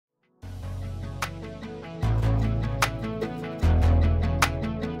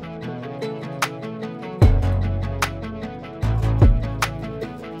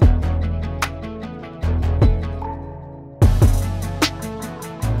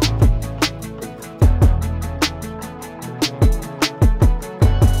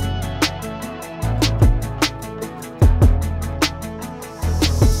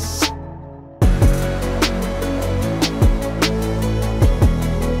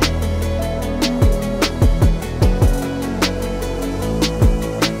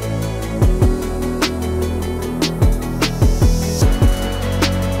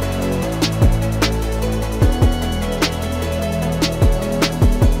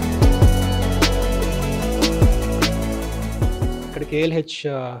KLH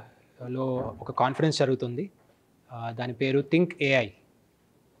లో ఒక conference జరుగుతుంది. దాని పేరు థింక్ ఏఐ.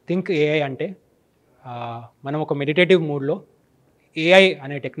 థింక్ ఏఐ అంటే మనం ఒక మెడిటేటివ్ మూడ్లో ఏఐ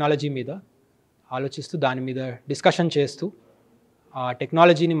అనే టెక్నాలజీ మీద ఆలోచిస్తూ దాని మీద డిస్కషన్ చేస్తూ ఆ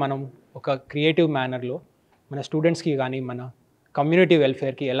టెక్నాలజీని మనం ఒక క్రియేటివ్ మేనర్లో మన స్టూడెంట్స్కి కానీ మన కమ్యూనిటీ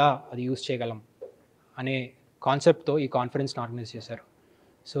వెల్ఫేర్కి ఎలా అది యూజ్ చేయగలం అనే కాన్సెప్ట్తో ఈ కాన్ఫరెన్స్ని ఆర్గనైజ్ చేశారు.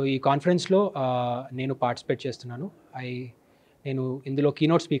 సో ఈ కాన్ఫరెన్స్లో నేను పార్టిసిపేట్ చేస్తున్నాను. నేను ఇందులో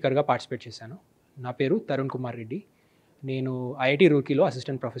కీనోట్ స్పీకర్గా పార్టిసిపేట్ చేశాను. నా పేరు తరుణ్ కుమార్ రెడ్డి. నేను ఐఐటి రూర్కీలో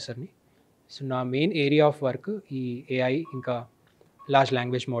అసిస్టెంట్ ప్రొఫెసర్ని. సో నా మెయిన్ ఏరియా ఆఫ్ వర్క్ ఈ ఏఐ ఇంకా large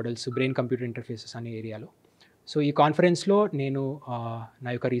language models, brain computer interfaces అనే ఏరియాలో. సో ఈ కాన్ఫరెన్స్లో నేను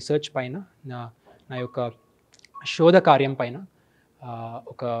నా యొక్క రీసెర్చ్ పైన, నా యొక్క శోధ కార్యం పైన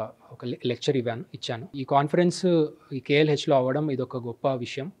ఒక లెక్చర్ ఇచ్చాను. ఈ కాన్ఫరెన్స్ ఈ కేఎల్హెచ్లో అవ్వడం ఇది ఒక గొప్ప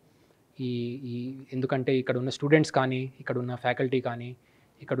విషయం. ఎందుకంటే ఇక్కడ ఉన్న స్టూడెంట్స్ కానీ, ఇక్కడ ఉన్న ఫ్యాకల్టీ కానీ,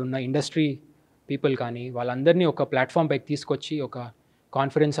 ఇక్కడ ఉన్న ఇండస్ట్రీ పీపుల్ కానీ వాళ్ళందరినీ ఒక ప్లాట్ఫామ్ పైకి తీసుకొచ్చి ఒక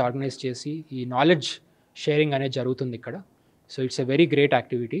కాన్ఫరెన్స్ ఆర్గనైజ్ చేసి ఈ నాలెడ్జ్ షేరింగ్ అనేది జరుగుతుంది ఇక్కడ. So it's a very great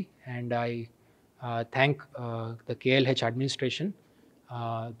activity and I thank the KLH administration,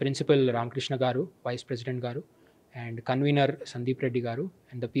 principal Ramakrishna గారు, వైస్ ప్రెసిడెంట్ గారు, and convener Sandeep Reddy garu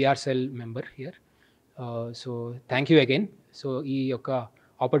and the PR cell member here. So thank you again. So ee yokka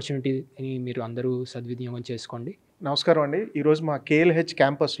opportunity ni meeru andaru sadviniyogam cheskondi. నమస్కారం అండి. ఈరోజు మా KLH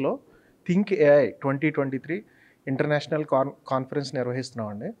క్యాంపస్లో think AI 2023 international conference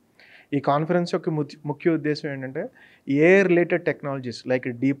నిర్వహిస్తున్నామండి. ఈ conference యొక్క ముఖ్య ఉద్దేశం ఏంటంటే AI related technologies like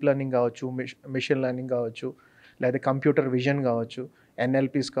deep learning కావచ్చు, మెషిన్ లెర్నింగ్ కావచ్చు, లేదా కంప్యూటర్ విజన్ కావచ్చు,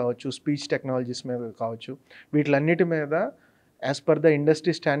 ఎన్ఎల్పీస్ కావచ్చు, స్పీచ్ టెక్నాలజీస్ మీద కావచ్చు, వీటిలన్నిటి మీద as per the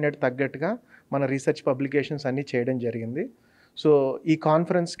industry standard తగ్గట్టుగా మన రీసెర్చ్ పబ్లికేషన్స్ అన్నీ చేయడం జరిగింది. సో ఈ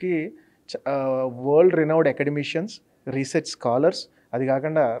కాన్ఫరెన్స్కి world renowned academicians, research scholars, అది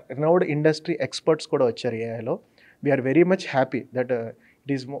కాకుండా రినౌడ్ ఇండస్ట్రీ ఎక్స్పర్ట్స్ కూడా వచ్చారు ఏఐలో. We are very much happy that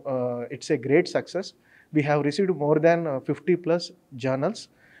it's a great success. We have received more than 50+ journals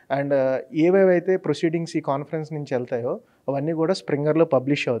and ఏవేవైతే ప్రొసీడింగ్స్ ఈ కాన్ఫరెన్స్ నుంచి వెళ్తాయో అవన్నీ కూడా స్ప్రింగర్లో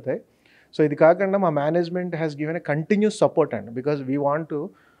పబ్లిష్ అవుతాయి. సో ఇది కాకుండా మా management has given a continuous support and because we want to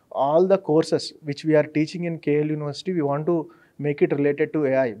all the courses which we are teaching in KL university, we want to make it related to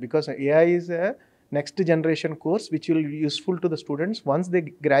AI because AI is a next generation course which will useful to the students once they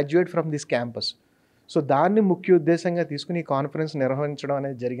graduate from this campus. So దాన్ని ముఖ్య ఉద్దేశంగా తీసుకుని ఈ conference నిర్వహించడం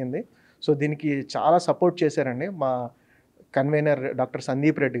అనేది జరిగింది. So దీనికి చాలా సపోర్ట్ చేశారండి మా కన్వీనర్ డాక్టర్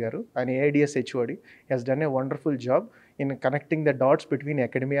సందీప్ రెడ్డి గారు. ఆయన AIDS HOD Hess done a wonderful job in connecting the dots between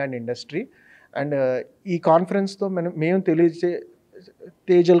academia and industry. And ఈ కాన్ఫరెన్స్తో మేము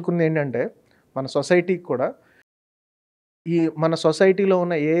తెలియజేయలుకున్నది ఏంటంటే మన సొసైటీకి కూడా మన సొసైటీలో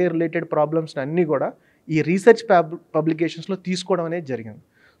ఉన్న ఏఐ రిలేటెడ్ ప్రాబ్లమ్స్ అన్నీ కూడా ఈ రీసెర్చ్ పబ్లికేషన్స్లో తీసుకోవడం అనేది జరిగింది.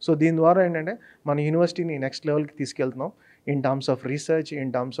 సో దీని ద్వారా ఏంటంటే మన యూనివర్సిటీని నెక్స్ట్ లెవెల్కి తీసుకెళ్తున్నాం in terms of research,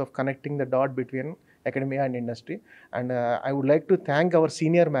 in terms of connecting the dot between academia and industry. And I would like to thank our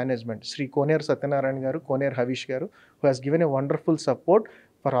senior management, Sri Koner Satyanarayan garu, Koner Havish garu, who has given a wonderful support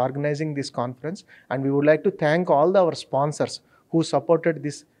for organizing this conference. And we would like to thank all our sponsors who supported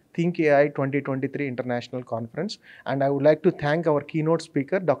this Think AI 2023 International Conference. And I would like to thank our keynote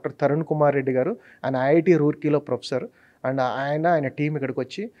speaker, Dr. Tarun Kumar Reddy garu, an IIT Roorkee professor. And ఆయన team ఇక్కడికి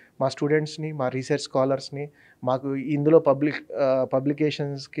వచ్చి మా స్టూడెంట్స్ని, మా research స్కాలర్స్ని, మాకు ఇందులో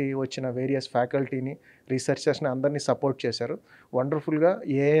పబ్లికేషన్స్కి వచ్చిన various ఫ్యాకల్టీని, రీసెర్చర్స్ని అందరినీ సపోర్ట్ చేశారు. వండర్ఫుల్గా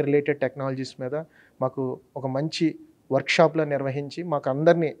ఏఐ రిలేటెడ్ టెక్నాలజీస్ మీద మాకు ఒక మంచి వర్క్షాప్లో నిర్వహించి మాకు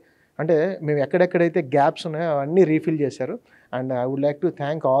అందరినీ, అంటే మేము ఎక్కడెక్కడైతే గ్యాప్స్ ఉన్నాయో అవన్నీ రీఫిల్ చేశారు. And I would like to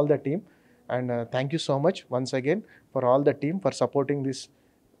thank all the team and thank you so much once again for all the team for supporting this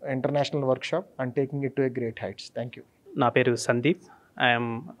international workshop and taking it to a great heights. Thank you. నా పేరు Sandeep. I'm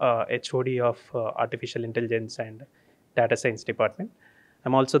HOD of artificial intelligence and data science department.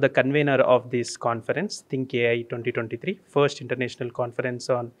 I'm also the convener of this conference think AI 2023, first international conference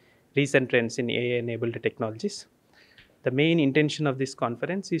on recent trends in AI enabled technologies. The main intention of this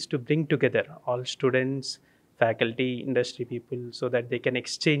conference is to bring together all students, faculty, industry people so that they can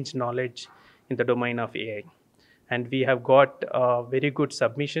exchange knowledge in the domain of AI. And we have got very good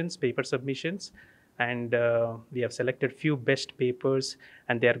submissions, paper submissions, and we have selected few best papers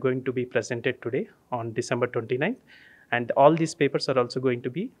and they are going to be presented today on December 29th. And all these papers are also going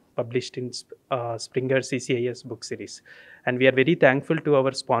to be published in Springer CCIS book series. And we are very thankful to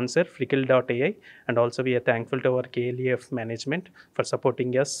our sponsor, Frickle.ai, and also we are thankful to our KLEF management for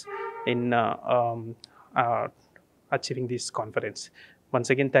supporting us in achieving this conference. Once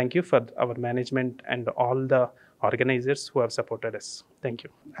again, thank you for our management and all the organizers who have supported us. Thank you.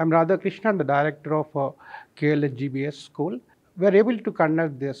 I'm Radhakrishnan, the director of KLGBS School. we are able to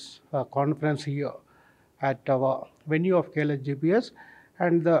conduct this conference here at our venue of KLH GPS,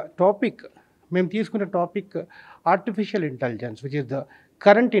 and the topic, మేము తీసుకున్న topic artificial intelligence, which is the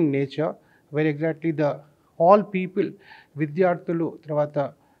current in nature, where exactly the all people, విద్యార్థులు తర్వాత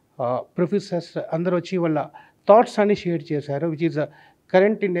professors అందరూ వచ్చి వాళ్ళ thoughts అన్ని share చేశారు, which is the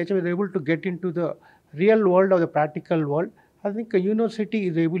current in nature. We are able to get in to the real world of the practical world. I think a university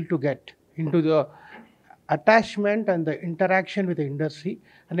is able to get into the attachment and the interaction with the industry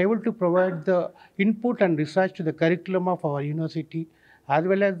and able to provide the input and research to the curriculum of our university, as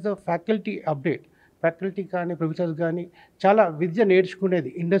well as the faculty update. Faculty కానీ professors కానీ చాలా విద్య నేర్చుకునేది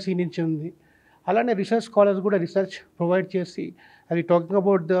industry నుంచి ఉంది. అలానే research scholars కూడా research provide చేసి, అది talking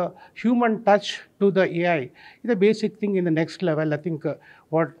about the human touch to the AI ఇది basic thing in the next level. I think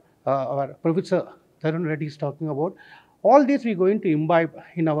what hour professor Tarun Reddy is talking about. All this we are going to imbibe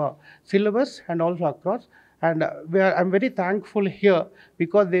in our syllabus and also across. And I'm very thankful here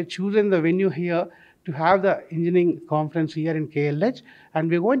because they've chosen the venue here to have the engineering conference here in KLH. And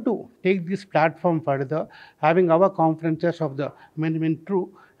we're going to take this platform further, having our conferences of the management through.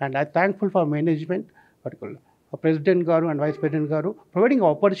 And I'm thankful for management, particularly President Garu and Vice President Garu, providing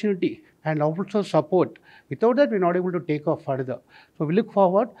opportunity and also support. Without that, we're not able to take off further. So we look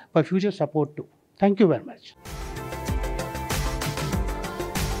forward for future support too. Thank you very much.